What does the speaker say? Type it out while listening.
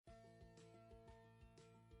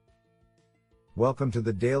Welcome to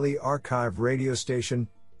the Daily Archive radio station,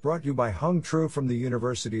 brought to you by Hung Tru from the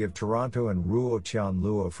University of Toronto and Ruo Tian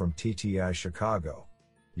Luo from TTI Chicago.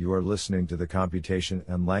 You are listening to the Computation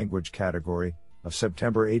and Language category of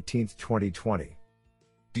September 18, 2020.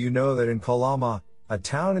 Do you know that in Calama, a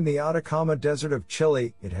town in the Atacama Desert of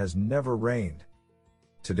Chile, it has never rained?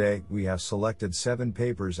 Today, we have selected 7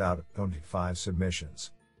 papers out of 25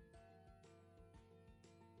 submissions.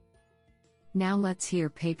 Now let's hear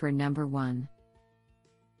paper number 1.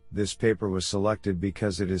 This paper was selected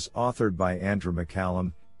because it is authored by Andrew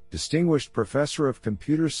McCallum, Distinguished Professor of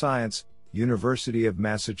Computer Science, University of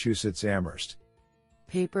Massachusetts Amherst.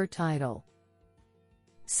 Paper title: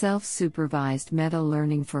 Self-Supervised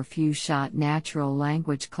Meta-Learning for Few-Shot Natural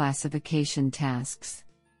Language Classification Tasks.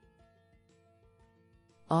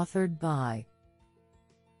 Authored by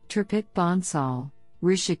Tripit Bansal,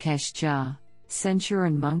 Rishikesh Jha,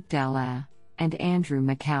 Senchuran Munkdala, and Andrew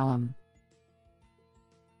McCallum.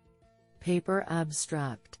 Paper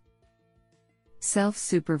abstract: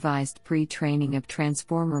 Self-supervised pre-training of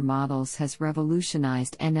transformer models has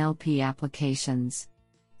revolutionized NLP applications.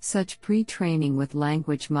 Such pre-training with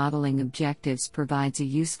language modeling objectives provides a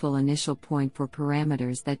useful initial point for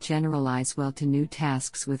parameters that generalize well to new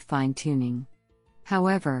tasks with fine-tuning.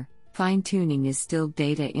 However, fine-tuning is still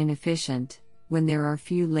data inefficient. When there are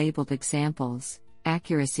few labeled examples,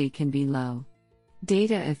 accuracy can be low.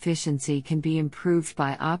 Data efficiency can be improved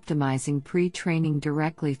by optimizing pre-training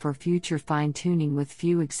directly for future fine-tuning with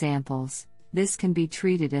few examples. This can be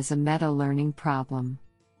treated as a meta-learning problem.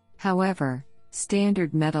 However,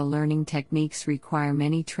 standard meta-learning techniques require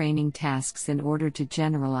many training tasks in order to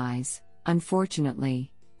generalize.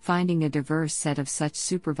 Unfortunately, finding a diverse set of such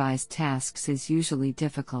supervised tasks is usually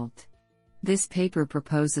difficult. This paper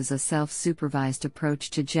proposes a self-supervised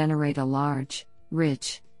approach to generate a large,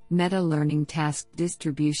 rich, meta-learning task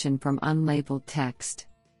distribution from unlabeled text.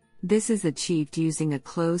 This is achieved using a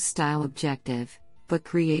closed-style objective, but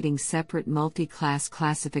creating separate multi-class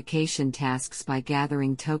classification tasks by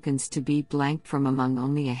gathering tokens to be blanked from among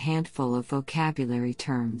only a handful of vocabulary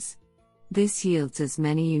terms. This yields as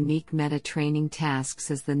many unique meta-training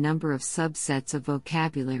tasks as the number of subsets of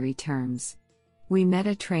vocabulary terms. We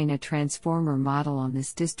meta-train a transformer model on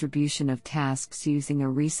this distribution of tasks using a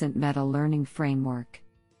recent meta-learning framework.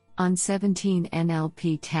 On 17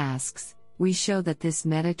 NLP tasks, we show that this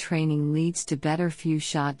meta-training leads to better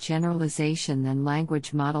few-shot generalization than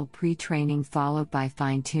language model pre-training followed by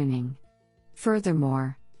fine-tuning.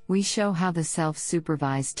 Furthermore, we show how the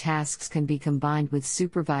self-supervised tasks can be combined with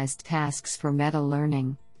supervised tasks for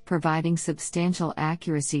meta-learning, providing substantial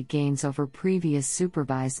accuracy gains over previous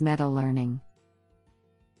supervised meta-learning.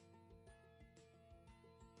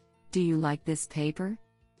 Do you like this paper?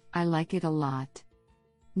 I like it a lot.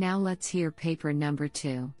 Now let's hear paper number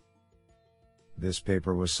 2. This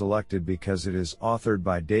paper was selected because it is authored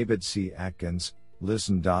by David C. Atkins,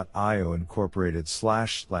 Listen.io Incorporated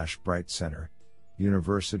 / Bright Center,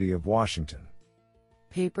 University of Washington.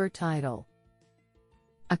 Paper title: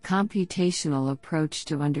 A Computational Approach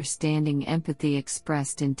to Understanding Empathy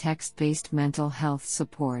Expressed in Text-Based Mental Health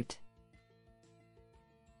Support.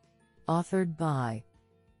 Authored by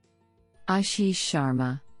Ashish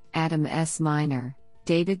Sharma, Adam S. Miner,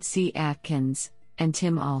 David C. Atkins, and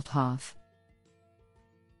Tim Althoff.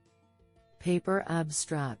 Paper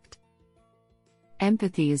abstract: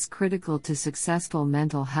 Empathy is critical to successful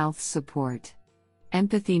mental health support.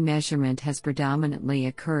 Empathy measurement has predominantly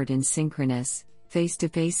occurred in synchronous,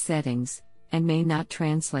 face-to-face settings, and may not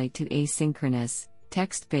translate to asynchronous,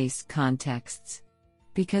 text-based contexts.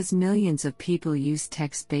 Because millions of people use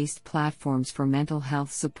text-based platforms for mental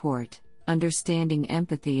health support, understanding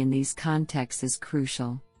empathy in these contexts is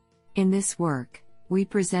crucial. In this work, we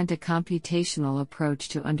present a computational approach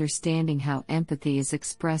to understanding how empathy is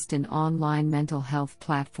expressed in online mental health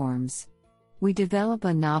platforms. We develop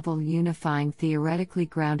a novel unifying theoretically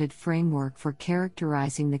grounded framework for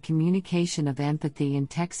characterizing the communication of empathy in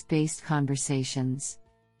text-based conversations.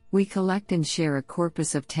 We collect and share a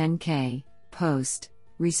corpus of 10K, post,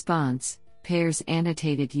 response, pairs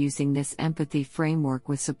annotated using this empathy framework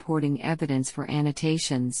with supporting evidence for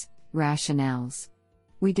annotations, rationales.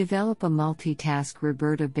 We develop a multitask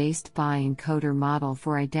Roberta-based bi-encoder model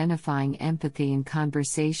for identifying empathy in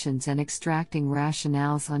conversations and extracting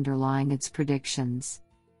rationales underlying its predictions.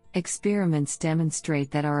 Experiments demonstrate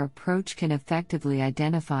that our approach can effectively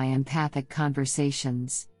identify empathic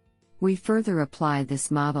conversations. We further apply this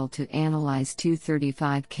model to analyze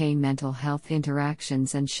 235K mental health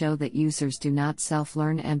interactions and show that users do not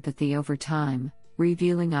self-learn empathy over time,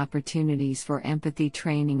 revealing opportunities for empathy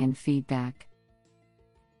training and feedback.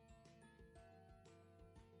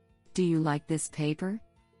 Do you like this paper?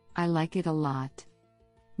 I like it a lot.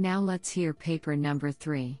 Now let's hear paper number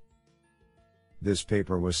 3. This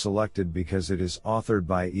paper was selected because it is authored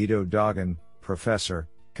by Ito Dogan, Professor,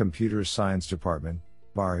 Computer Science Department,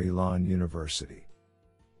 Bar-Ilan University.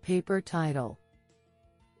 Paper title: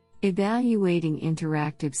 Evaluating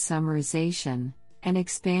Interactive Summarization, an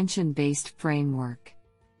Expansion-Based Framework.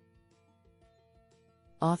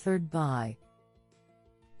 Authored by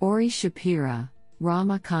Ori Shapira,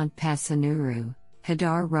 Ramakant Pasanuru,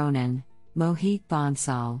 Hadar Ronan, Mohit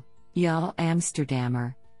Bansal, Yal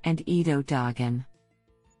Amsterdammer, and Ito Dogan.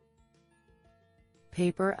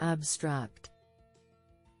 Paper abstract: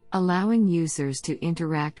 Allowing users to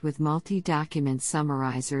interact with multi-document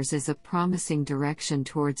summarizers is a promising direction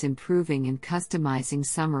towards improving and customizing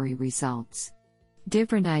summary results.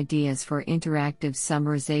 Different ideas for interactive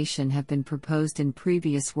summarization have been proposed in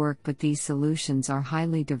previous work, but these solutions are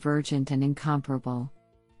highly divergent and incomparable.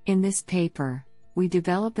 In this paper, we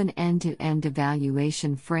develop an end-to-end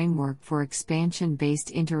evaluation framework for expansion-based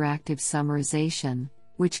interactive summarization,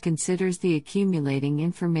 which considers the accumulating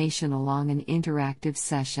information along an interactive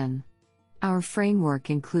session. Our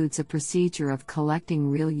framework includes a procedure of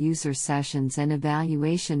collecting real user sessions and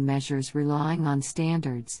evaluation measures relying on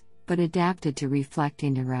standards, but adapted to reflect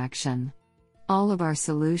interaction. All of our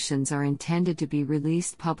solutions are intended to be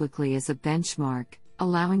released publicly as a benchmark,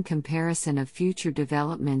 allowing comparison of future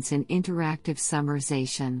developments in interactive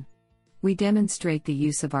summarization. We demonstrate the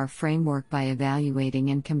use of our framework by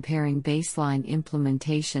evaluating and comparing baseline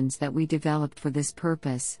implementations that we developed for this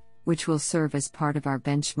purpose, which will serve as part of our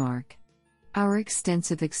benchmark. Our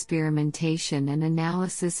extensive experimentation and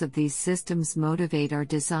analysis of these systems motivate our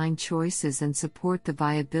design choices and support the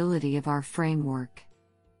viability of our framework.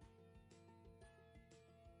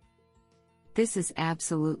 This is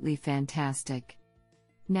absolutely fantastic.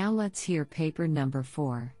 Now let's hear paper number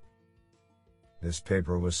 4. This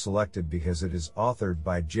paper was selected because it is authored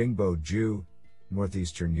by Jingbo Zhu,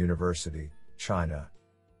 Northeastern University, China.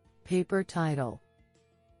 Paper title: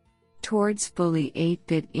 Towards Fully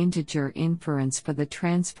 8-Bit Integer Inference for the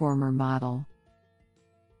Transformer Model.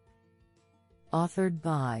 Authored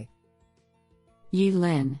by Yi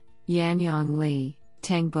Lin, Yanyang Li,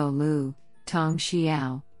 Tengbo Lu, Tong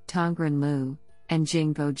Xiao, Tongren Lu, and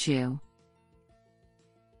Jingbo Zhu.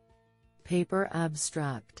 Paper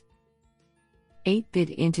abstract: 8-bit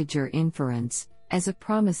integer inference, as a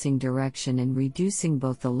promising direction in reducing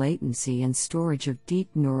both the latency and storage of deep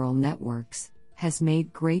neural networks, has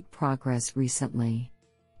made great progress recently.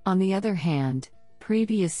 On the other hand,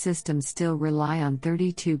 previous systems still rely on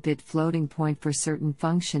 32-bit floating point for certain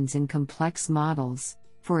functions in complex models,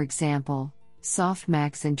 for example,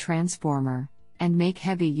 softmax and transformer, and make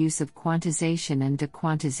heavy use of quantization and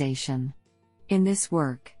dequantization. In this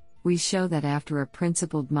work, we show that after a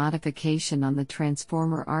principled modification on the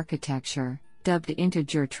transformer architecture, dubbed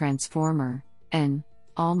integer transformer, an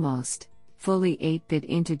almost fully 8-bit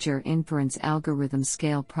integer inference algorithm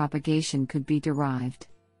scale propagation could be derived.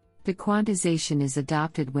 Dequantization is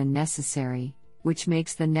adopted when necessary, which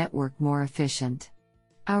makes the network more efficient.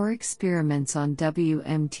 Our experiments on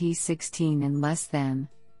WMT16 and less than,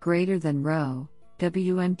 greater than rho,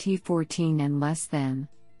 WMT14 and less than,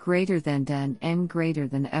 greater than and n greater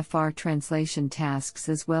than FR translation tasks,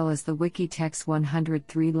 as well as the Wikitext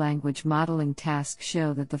 103 language modeling task,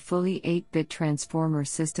 show that the fully 8-bit transformer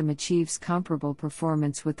system achieves comparable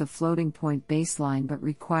performance with the floating point baseline but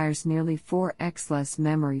requires nearly 4x less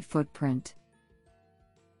memory footprint.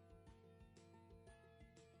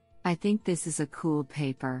 I think this is a cool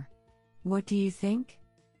paper. What do you think?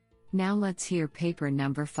 Now let's hear paper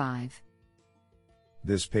number 5.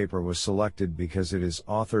 This paper was selected because it is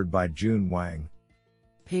authored by Jun Wang.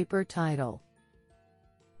 Paper title: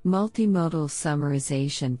 Multimodal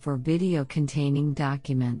Summarization for Video Containing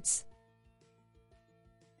Documents.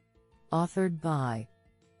 Authored by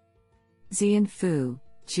Zian Fu,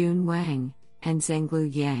 Jun Wang, and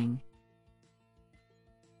Zhenglu Yang.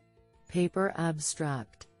 Paper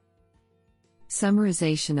abstract: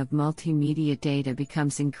 Summarization of multimedia data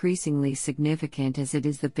becomes increasingly significant as it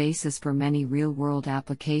is the basis for many real-world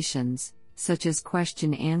applications, such as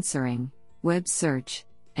question answering, web search,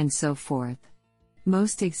 and so forth.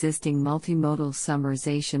 Most existing multimodal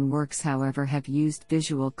summarization works, however, have used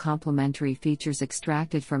visual complementary features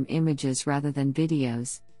extracted from images rather than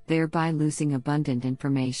videos, thereby losing abundant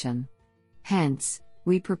information. Hence,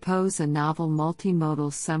 we propose a novel multimodal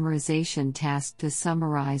summarization task to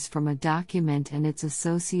summarize from a document and its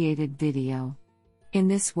associated video. In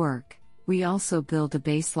this work, we also build a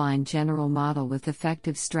baseline general model with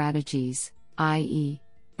effective strategies, i.e.,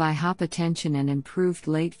 by hop attention and improved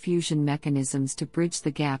late fusion mechanisms to bridge the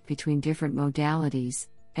gap between different modalities,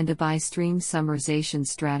 and a bi-stream summarization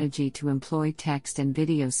strategy to employ text and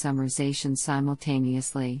video summarization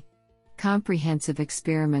simultaneously. Comprehensive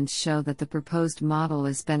experiments show that the proposed model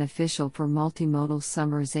is beneficial for multimodal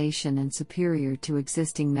summarization and superior to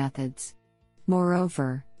existing methods.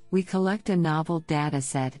 Moreover, we collect a novel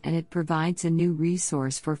dataset and it provides a new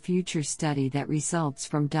resource for future study that results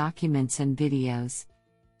from documents and videos.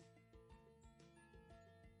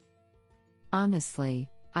 Honestly,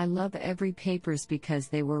 I love every papers because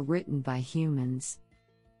they were written by humans.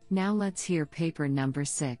 Now let's hear paper number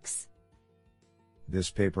 6.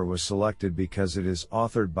 This paper was selected because it is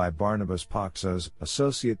authored by Barnabas Paxos,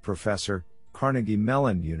 Associate Professor, Carnegie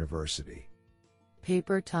Mellon University.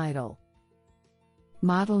 Paper title: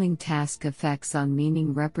 Modeling Task Effects on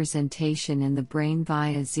Meaning Representation in the Brain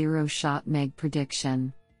via Zero-Shot MEG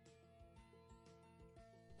Prediction.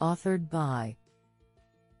 Authored by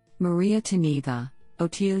Maria Taneva,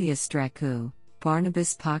 Otilia Strecu,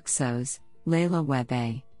 Barnabas Paxos, Leila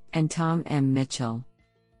Webe, and Tom M. Mitchell.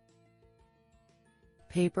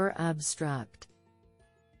 Paper abstract: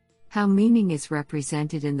 How meaning is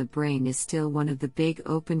represented in the brain is still one of the big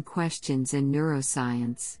open questions in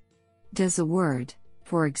neuroscience. Does a word,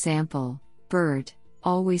 for example, bird,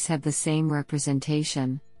 always have the same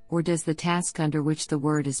representation, or does the task under which the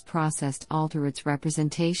word is processed alter its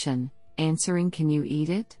representation, answering "Can you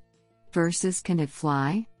eat it?" versus "Can it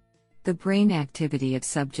fly?" The brain activity of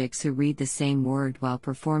subjects who read the same word while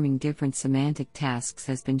performing different semantic tasks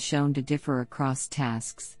has been shown to differ across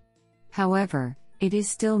tasks. However, it is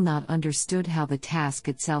still not understood how the task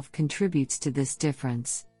itself contributes to this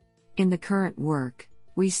difference. In the current work,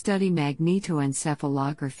 we study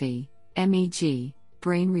magnetoencephalography, MEG,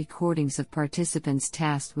 brain recordings of participants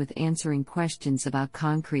tasked with answering questions about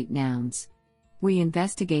concrete nouns. We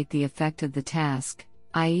investigate the effect of the task,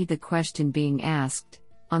 i.e., the question being asked,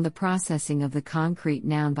 on the processing of the concrete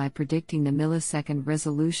noun by predicting the millisecond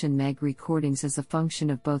resolution MEG recordings as a function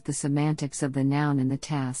of both the semantics of the noun and the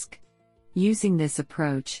task. Using this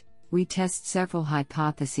approach, we test several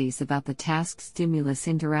hypotheses about the task-stimulus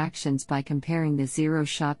interactions by comparing the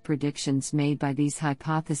zero-shot predictions made by these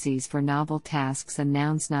hypotheses for novel tasks and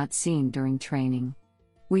nouns not seen during training.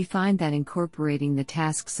 We find that incorporating the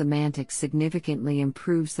task semantics significantly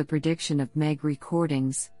improves the prediction of MEG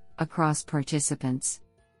recordings across participants.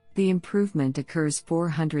 The improvement occurs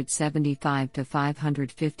 475 to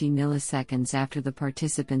 550 milliseconds after the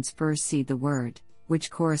participants first see the word,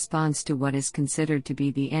 which corresponds to what is considered to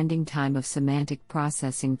be the ending time of semantic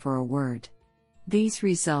processing for a word. These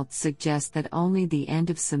results suggest that only the end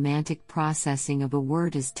of semantic processing of a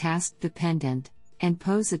word is task-dependent, and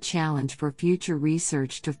pose a challenge for future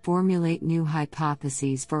research to formulate new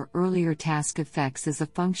hypotheses for earlier task effects as a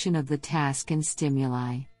function of the task and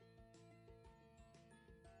stimuli.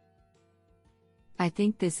 I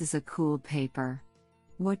think this is a cool paper.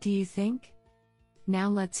 What do you think? Now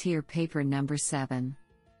let's hear paper number 7.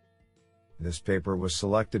 This paper was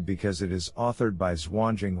selected because it is authored by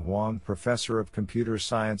Xuanjing Huang, Professor of Computer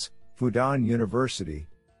Science, Fudan University.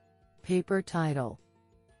 Paper title: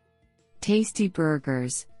 Tasty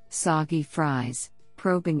Burgers, Soggy Fries,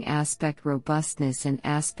 Probing Aspect Robustness and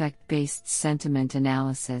Aspect-Based Sentiment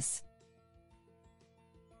Analysis.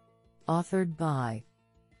 Authored by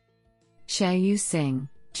Xiaoyu Singh,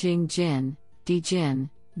 Jing Jin, Di Jin,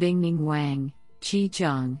 Bingning Wang, Qi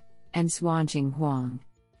Zhang, and Xuanjing Huang.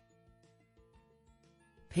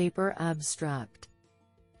 Paper abstract: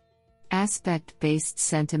 Aspect-Based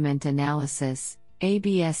Sentiment Analysis,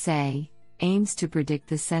 ABSA, aims to predict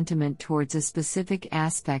the sentiment towards a specific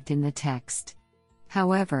aspect in the text.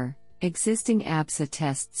 However, existing ABSA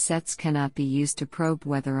test sets cannot be used to probe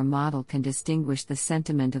whether a model can distinguish the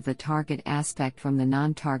sentiment of the target aspect from the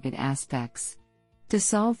non-target aspects. To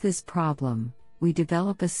solve this problem, we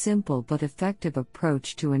develop a simple but effective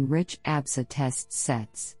approach to enrich ABSA test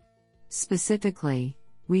sets. Specifically,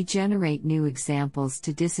 we generate new examples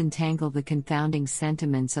to disentangle the confounding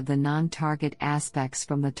sentiments of the non-target aspects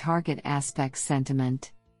from the target aspect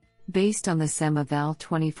sentiment. Based on the Semavel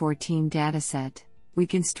 2014 dataset, we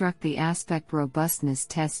construct the Aspect Robustness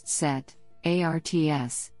Test Set,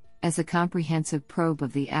 ARTS, as a comprehensive probe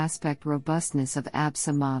of the aspect robustness of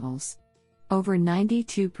ABSA models. Over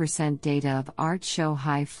 92% data of ART show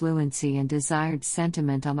high fluency and desired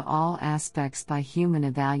sentiment on all aspects by human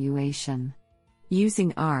evaluation.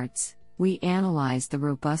 Using ARTS, we analyze the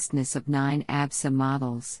robustness of 9 ABSA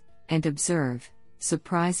models, and observe,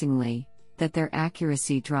 surprisingly, that their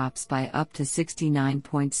accuracy drops by up to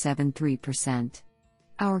 69.73%.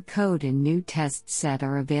 Our code and new test set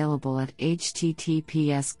are available at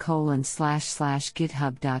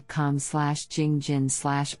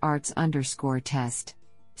https://github.com/jingjin/arts_test.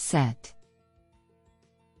 Set.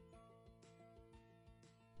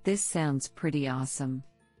 This sounds pretty awesome.